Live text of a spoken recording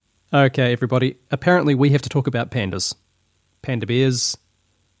Okay, everybody. Apparently we have to talk about pandas. Panda bears.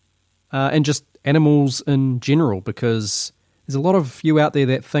 And just animals in general, because there's a lot of you out there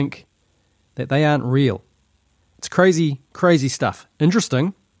that think that they aren't real. It's crazy, crazy stuff.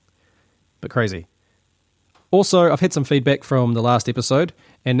 Interesting, but crazy. Also, I've had some feedback from the last episode,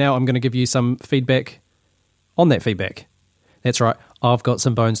 and now I'm going to give you some feedback on that feedback. That's right, I've got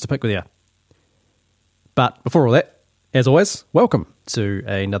some bones to pick with you. But before all that, as always, welcome to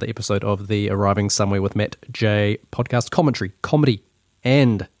another episode of the Arriving Somewhere with Matt J podcast commentary, comedy,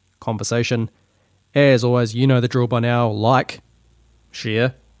 and conversation. As always, you know the drill by now. Like,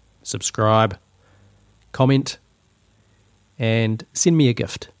 share, subscribe, comment, and send me a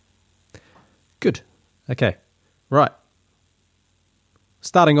gift. Good. Okay. Right.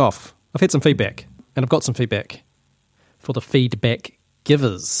 Starting off, I've had some feedback, and I've got some feedback for the feedback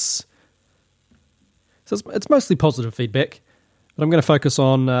givers. So it's mostly positive feedback, but I'm going to focus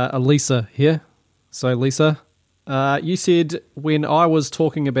on Lisa here. So Lisa, you said when I was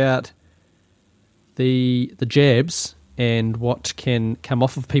talking about the jabs and what can come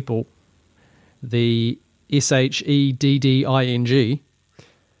off of people, the shedding,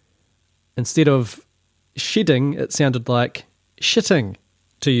 instead of shedding, it sounded like shitting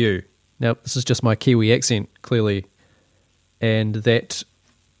to you. Now, this is just my Kiwi accent, clearly, and that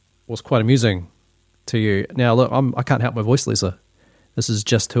was quite amusing to you. Now, look, I can't help my voice, Lisa. This is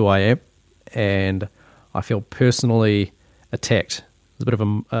just who I am, and I feel personally attacked. It's a bit of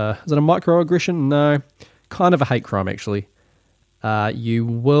is it a microaggression? No, kind of a hate crime, actually. You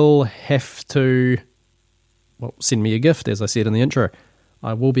will have to, send me a gift, as I said in the intro.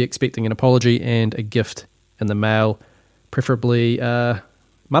 I will be expecting an apology and a gift in the mail, preferably a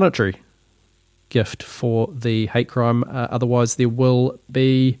monetary gift for the hate crime. Otherwise, there will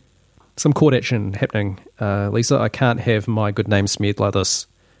be some court action happening, Lisa. I can't have my good name smeared like this.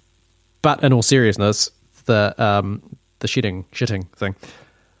 But in all seriousness, the shitting thing,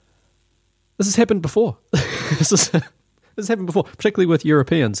 this has happened before. This has happened before, particularly with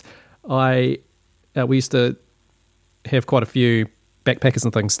Europeans. We used to have quite a few backpackers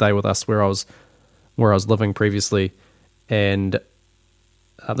and things stay with us where I was living previously, and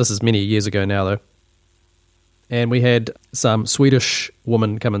this is many years ago now though. And we had some Swedish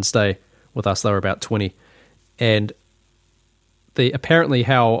woman come and stay with us. They were about 20, and apparently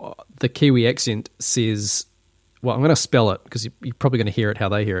how the Kiwi accent says, well, I'm going to spell it because you're probably going to hear it how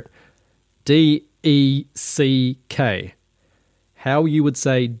they hear it. D-E-C-K. How you would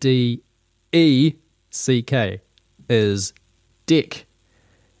say D-E-C-K is dick.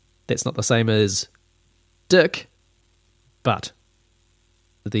 That's not the same as dick, but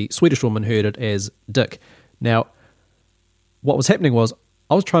the Swedish woman heard it as dick. Now, what was happening was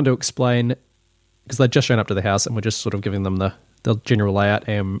I was trying to explain, because they'd just shown up to the house and we're just sort of giving them the general layout,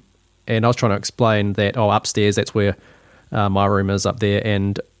 and I was trying to explain that, upstairs, that's where my room is up there,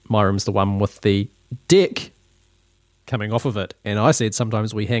 and my room's the one with the deck coming off of it. And I said,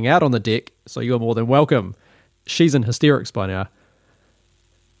 sometimes we hang out on the deck, so you're more than welcome. She's in hysterics by now.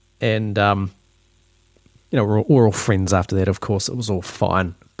 And, we're all friends after that, of course. It was all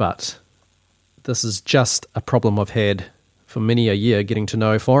fine. But this is just a problem I've had for many a year getting to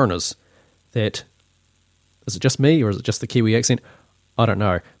know foreigners. That, is it just me or is it just the Kiwi accent? I don't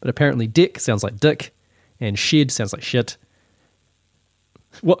know. But apparently dick sounds like dick and shed sounds like shit.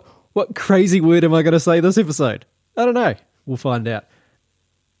 What crazy word am I going to say this episode? I don't know. We'll find out.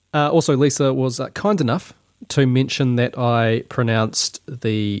 Also, Lisa was kind enough to mention that I pronounced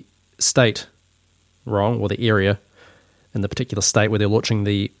the state wrong, or the area in the particular state where they're launching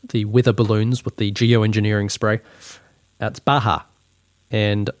the weather balloons with the geoengineering spray. It's Baja.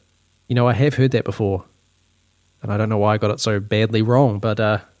 And, I have heard that before. And I don't know why I got it so badly wrong, but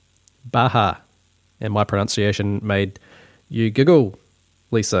Baja. And my pronunciation made you giggle,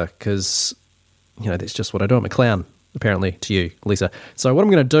 Lisa, because, that's just what I do. I'm a clown, apparently, to you, Lisa. So what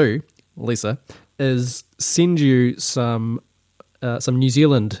I'm going to do, Lisa, is send you some New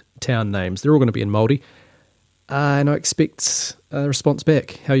Zealand town names. They're all going to be in Māori. And I expect a response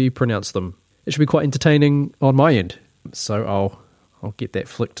back, how you pronounce them. It should be quite entertaining on my end. So I'll get that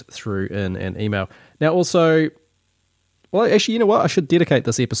flicked through in an email. Now also, actually, you know what? I should dedicate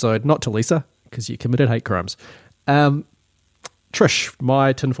this episode not to Lisa, because you committed hate crimes. Trish,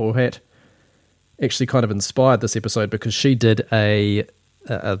 my tinfoil hat, actually kind of inspired this episode because she did a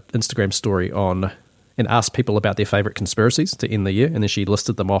Instagram story on and asked people about their favourite conspiracies to end the year, and then she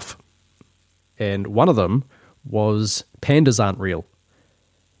listed them off. And one of them was pandas aren't real.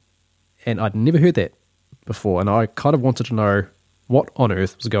 And I'd never heard that before, and I kind of wanted to know what on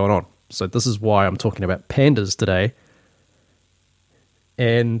earth was going on. So this is why I'm talking about pandas today.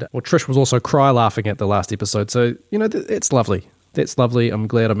 And Trish was also cry laughing at the last episode. So, it's lovely. That's lovely. I'm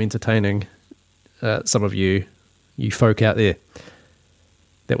glad I'm entertaining some of you folk out there.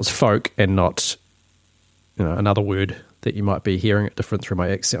 That was folk and not, another word that you might be hearing it different through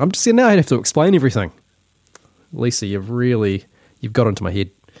my accent. I'm just now I have to explain everything. Lisa, you've got into my head.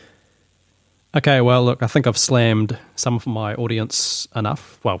 Okay, well, look, I think I've slammed some of my audience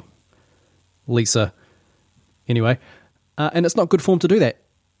enough. Well, Lisa, anyway. And it's not good form to do that.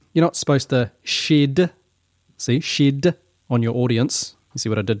 You're not supposed to shed on your audience. You see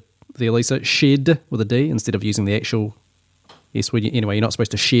what I did there, Lisa? Shed with a D instead of using the actual S word. Anyway, you're not supposed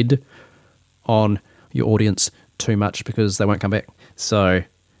to shed on your audience too much because they won't come back. So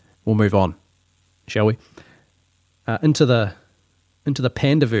we'll move on, shall we? Into the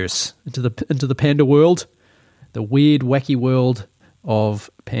Pandaverse, into the panda world, the weird, wacky world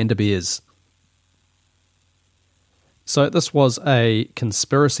of panda bears. So this was a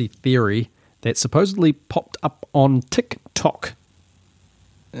conspiracy theory that supposedly popped up on TikTok,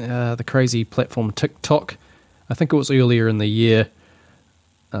 the crazy platform TikTok. I think it was earlier in the year,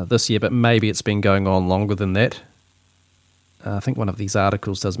 this year, but maybe it's been going on longer than that. I think one of these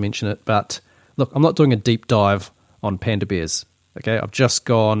articles does mention it. But look, I'm not doing a deep dive on panda bears. Okay, I've just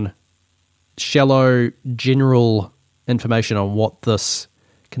gone shallow, general information on what this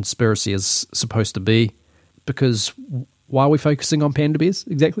conspiracy is supposed to be. Because why are we focusing on panda bears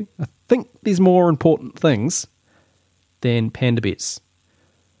exactly? I think there's more important things than panda bears.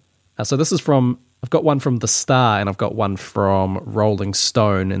 So this is I've got one from The Star and I've got one from Rolling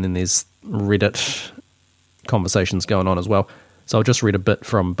Stone, and then there's Reddit conversations going on as well. So I'll just read a bit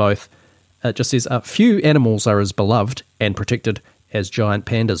from both. It just says, few animals are as beloved and protected as giant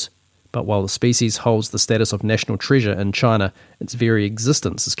pandas. But while the species holds the status of national treasure in China, its very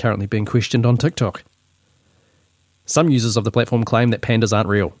existence is currently being questioned on TikTok. Some users of the platform claim that pandas aren't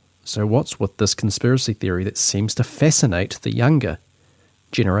real. So what's with this conspiracy theory that seems to fascinate the younger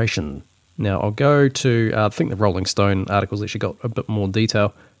generation? Now, I'll go to, I think the Rolling Stone article's actually got a bit more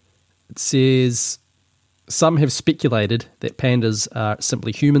detail. It says, some have speculated that pandas are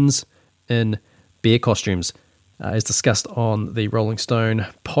simply humans in bear costumes, as discussed on the Rolling Stone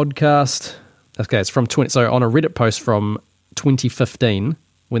podcast. Okay, it's from on a Reddit post from 2015,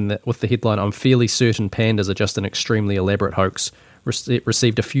 with the headline, "I'm fairly certain pandas are just an extremely elaborate hoax,"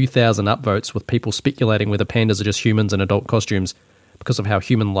 received a few thousand upvotes, with people speculating whether pandas are just humans in adult costumes because of how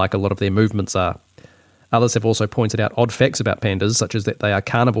human-like a lot of their movements are. Others have also pointed out odd facts about pandas, such as that they are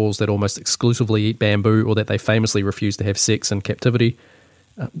carnivores that almost exclusively eat bamboo, or that they famously refuse to have sex in captivity.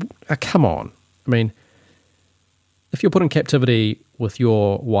 Come on. I mean, if you're put in captivity with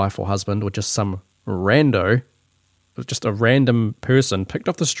your wife or husband, or just some rando, just a random person picked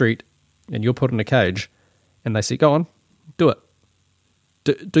off the street, and you're put in a cage, and they say, go on, do it.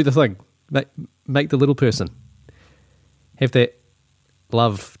 Do the thing. Make the little person. Have that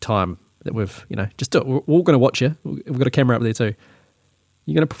love time that we've, just do it. We're all going to watch you. We've got a camera up there too.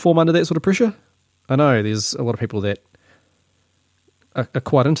 You're going to perform under that sort of pressure? I know there's a lot of people that are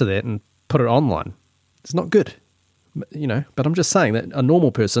quite into that and put it online. It's not good, but I'm just saying that a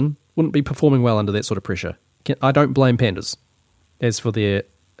normal person wouldn't be performing well under that sort of pressure. I don't blame pandas. As for their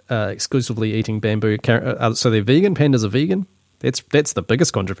exclusively eating bamboo, so they're vegan, pandas are vegan. That's the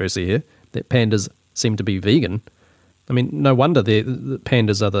biggest controversy here, that pandas seem to be vegan. I mean, no wonder the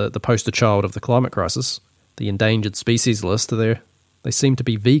pandas are the poster child of the climate crisis, the endangered species list. They seem to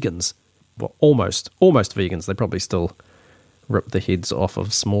be vegans. Well, almost vegans. They probably still rip the heads off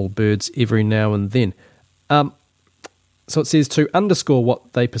of small birds every now and then. So it says, to underscore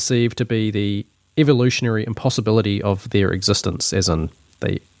what they perceive to be the evolutionary impossibility of their existence, as in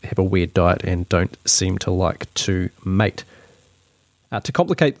they have a weird diet and don't seem to like to mate. To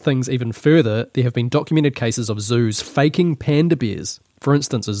complicate things even further, there have been documented cases of zoos faking panda bears. For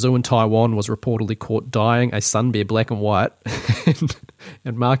instance, a zoo in Taiwan was reportedly caught dyeing a sun bear black and white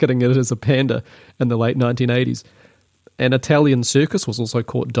and marketing it as a panda in the late 1980s. An Italian circus was also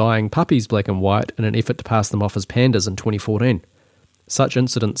caught dyeing puppies black and white in an effort to pass them off as pandas in 2014. Such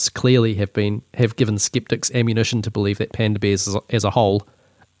incidents clearly have given skeptics ammunition to believe that panda bears as a whole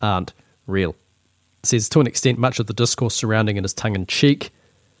aren't real. It says, to an extent, much of the discourse surrounding it is tongue-in-cheek.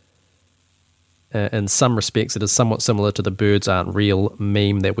 In some respects, it is somewhat similar to the birds aren't real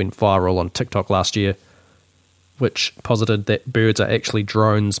meme that went viral on TikTok last year, which posited that birds are actually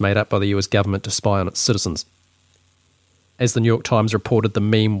drones made up by the US government to spy on its citizens. As the New York Times reported, the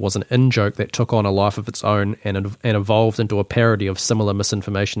meme was an in-joke that took on a life of its own and evolved into a parody of similar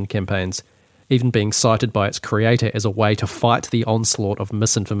misinformation campaigns, even being cited by its creator as a way to fight the onslaught of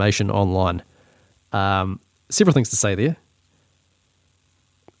misinformation online. Several things to say there.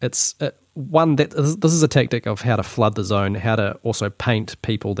 It's one that this is a tactic of how to flood the zone, how to also paint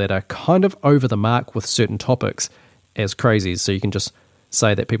people that are kind of over the mark with certain topics as crazies. So you can just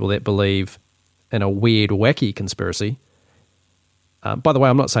say that people that believe in a weird, wacky conspiracy. By the way,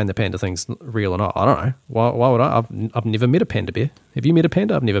 I'm not saying the panda thing's real or not. I don't know. Why would I? I've never met a panda bear. Have you met a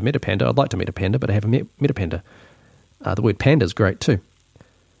panda? I've never met a panda. I'd like to meet a panda, but I haven't met a panda. The word panda is great too.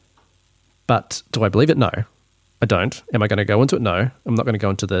 But do I believe it? No, I don't. Am I going to go into it? No. I'm not going to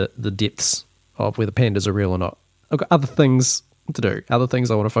go into the depths of whether pandas are real or not. I've got other things to do, other things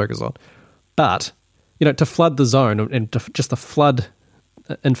I want to focus on. But, to flood the zone and just to flood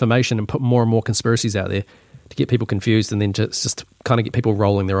information and put more and more conspiracies out there to get people confused and then just kind of get people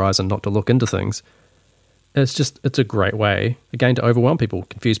rolling their eyes and not to look into things. It's a great way, again, to overwhelm people,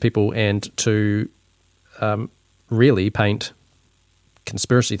 confuse people, and to really paint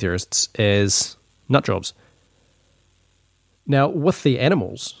conspiracy theorists as nut jobs. Now, with the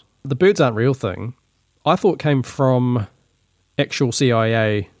animals, the birds aren't real thing, I thought came from actual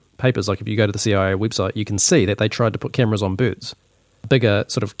CIA papers. Like if you go to the CIA website, you can see that they tried to put cameras on birds. Bigger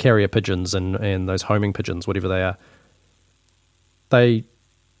sort of carrier pigeons and those homing pigeons, whatever they are. They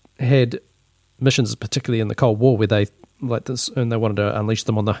had missions, particularly in the Cold War, where they like this, and they wanted to unleash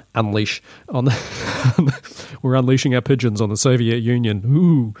them we're unleashing our pigeons on the Soviet Union.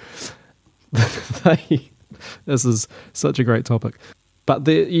 Ooh, this is such a great topic. But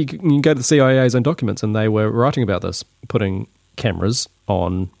you can go to the CIA's own documents, and they were writing about this, putting cameras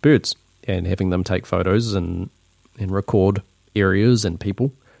on birds and having them take photos and record areas and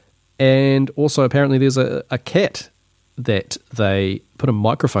people. And also apparently there's a cat that they put a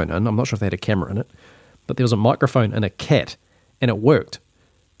microphone in. I'm not sure if they had a camera in it, but there was a microphone in a cat, and it worked.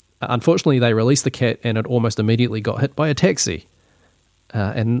 Unfortunately, they released the cat, and it almost immediately got hit by a taxi.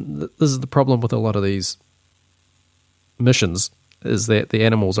 And this is the problem with a lot of these missions, is that the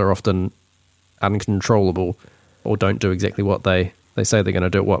animals are often uncontrollable or don't do exactly what they say they're going to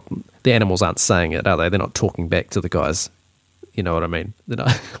do. What the animals aren't saying it, are they? They're not talking back to the guys. You know what I mean? They're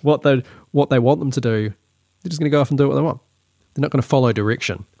not, what they want them to do, they're just going to go off and do what they want. They're not going to follow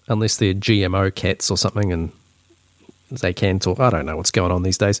direction unless they're GMO cats or something and they can talk. I don't know what's going on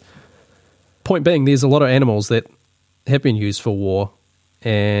these days. Point being, there's a lot of animals that have been used for war,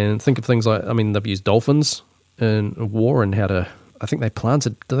 and think of things like, they've used dolphins in war and how to, I think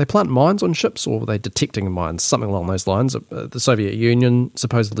did they plant mines on ships, or were they detecting mines? Something along those lines. The Soviet Union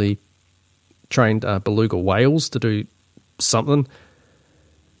supposedly trained beluga whales to do something.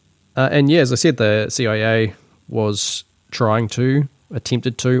 And as I said, the CIA was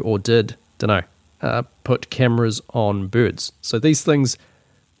attempted to, or did, put cameras on birds. So these things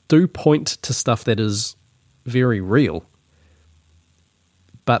do point to stuff that is very real,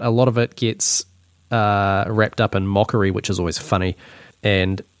 but a lot of it gets wrapped up in mockery, which is always funny,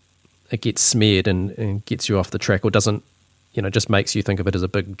 and it gets smeared and gets you off the track, or doesn't, just makes you think of it as a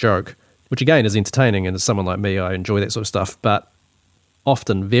big joke, which again is entertaining, and as someone like me, I enjoy that sort of stuff, but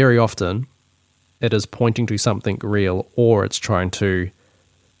often, very often, it is pointing to something real, or it's trying to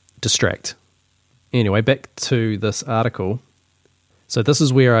distract. Anyway, back to this article. So this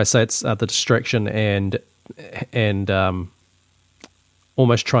is where I say it's the distraction and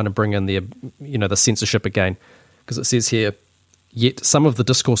almost trying to bring in the censorship again, because it says here, yet some of the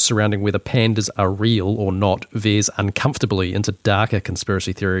discourse surrounding whether pandas are real or not veers uncomfortably into darker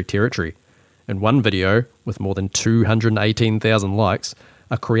conspiracy theory territory. In one video, with more than 218,000 likes,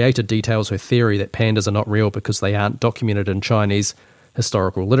 a creator details her theory that pandas are not real because they aren't documented in Chinese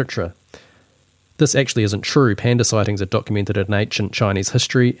historical literature. This actually isn't true. Panda sightings are documented in ancient Chinese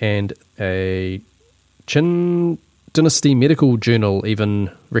history, and a Qin Dynasty medical journal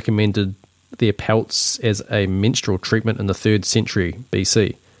even recommended their pelts as a menstrual treatment in the 3rd century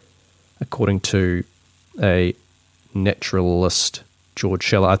BC, according to a naturalist, George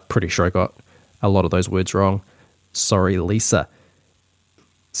Scheller. I'm pretty sure I got a lot of those words wrong. Sorry, Lisa.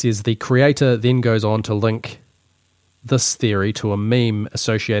 Says the creator then goes on to link this theory to a meme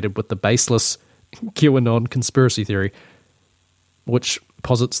associated with the baseless QAnon conspiracy theory, which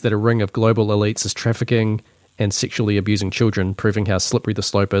posits that a ring of global elites is trafficking and sexually abusing children, proving how slippery the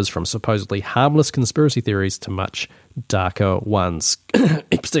slope is from supposedly harmless conspiracy theories to much darker ones.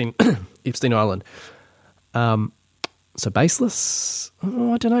 Epstein Island. So baseless?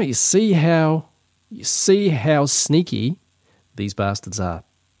 Oh, I don't know. You see how sneaky these bastards are.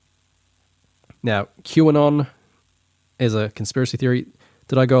 Now, QAnon as a conspiracy theory,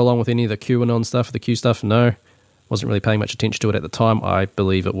 did I go along with any of the QAnon stuff, the Q stuff? No. Wasn't really paying much attention to it at the time. I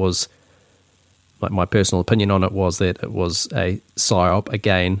believe it was, like my personal opinion on it was that it was a psyop,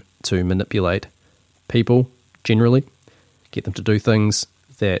 again, to manipulate people generally, get them to do things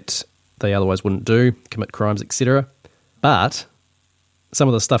that they otherwise wouldn't do, commit crimes, etc. But some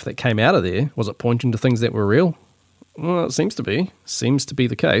of the stuff that came out of there, was it pointing to things that were real? Well, it seems to be. Seems to be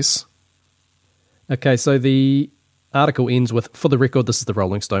the case. Okay, so the article ends with, for the record, this is the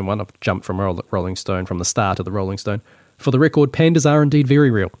Rolling Stone one. I've jumped from Rolling Stone, from the start of the Rolling Stone. For the record, pandas are indeed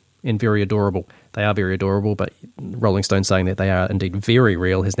very real and very adorable. They are very adorable, but Rolling Stone saying that they are indeed very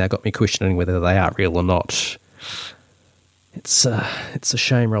real has now got me questioning whether they are real or not. It's a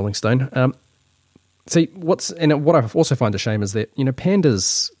shame, Rolling Stone. See, what I also find a shame is that,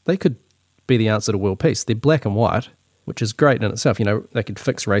 pandas, they could be the answer to world peace. They're black and white, which is great in itself. They could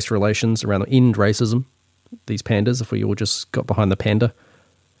fix race relations around the end racism, these pandas, if we all just got behind the panda.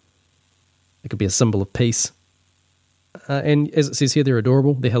 It could be a symbol of peace. And as it says here, they're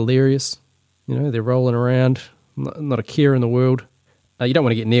adorable, they're hilarious, they're rolling around, not a care in the world. You don't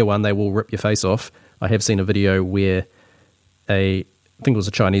want to get near one, they will rip your face off. I have seen a video where I think it was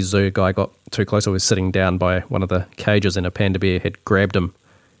a Chinese zoo guy got too close, or was sitting down by one of the cages, and a panda bear had grabbed him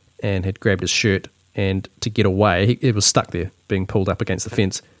and had grabbed his shirt, and to get away, he was stuck there, being pulled up against the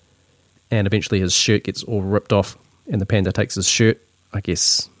fence, and eventually his shirt gets all ripped off, and the panda takes his shirt. I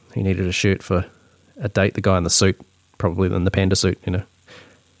guess he needed a shirt for a date, the guy in the suit, probably in the panda suit,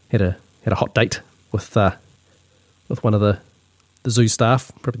 had a hot date with one of the zoo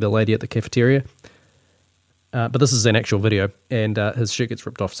staff, probably the lady at the cafeteria. But this is an actual video, and his shirt gets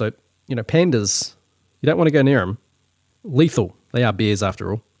ripped off. So, pandas, you don't want to go near them. Lethal. They are bears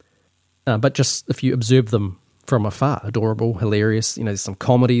after all. But just if you observe them from afar, adorable, hilarious, there's some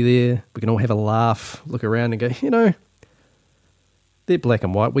comedy there. We can all have a laugh, look around and go, they're black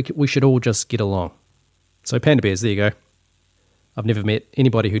and white. We should all just get along. So panda bears, there you go. I've never met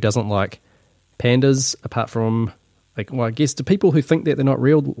anybody who doesn't like pandas, apart from, I guess, do people who think that they're not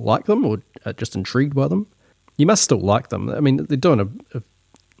real like them, or are just intrigued by them? You must still like them. I mean, they're doing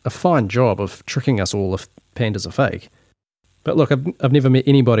a fine job of tricking us all if pandas are fake. But look, I've never met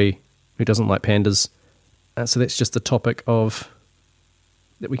anybody who doesn't like pandas. So that's just a topic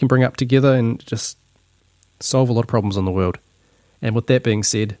that we can bring up together and just solve a lot of problems in the world. And with that being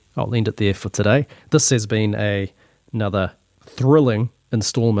said, I'll end it there for today. This has been another thrilling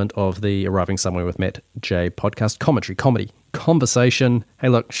installment of the Arriving Somewhere with Matt J podcast. Comedy, conversation. Hey,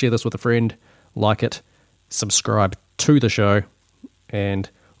 look, share this with a friend, like it, subscribe to the show, and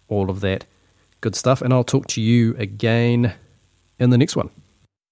all of that good stuff. And I'll talk to you again in the next one.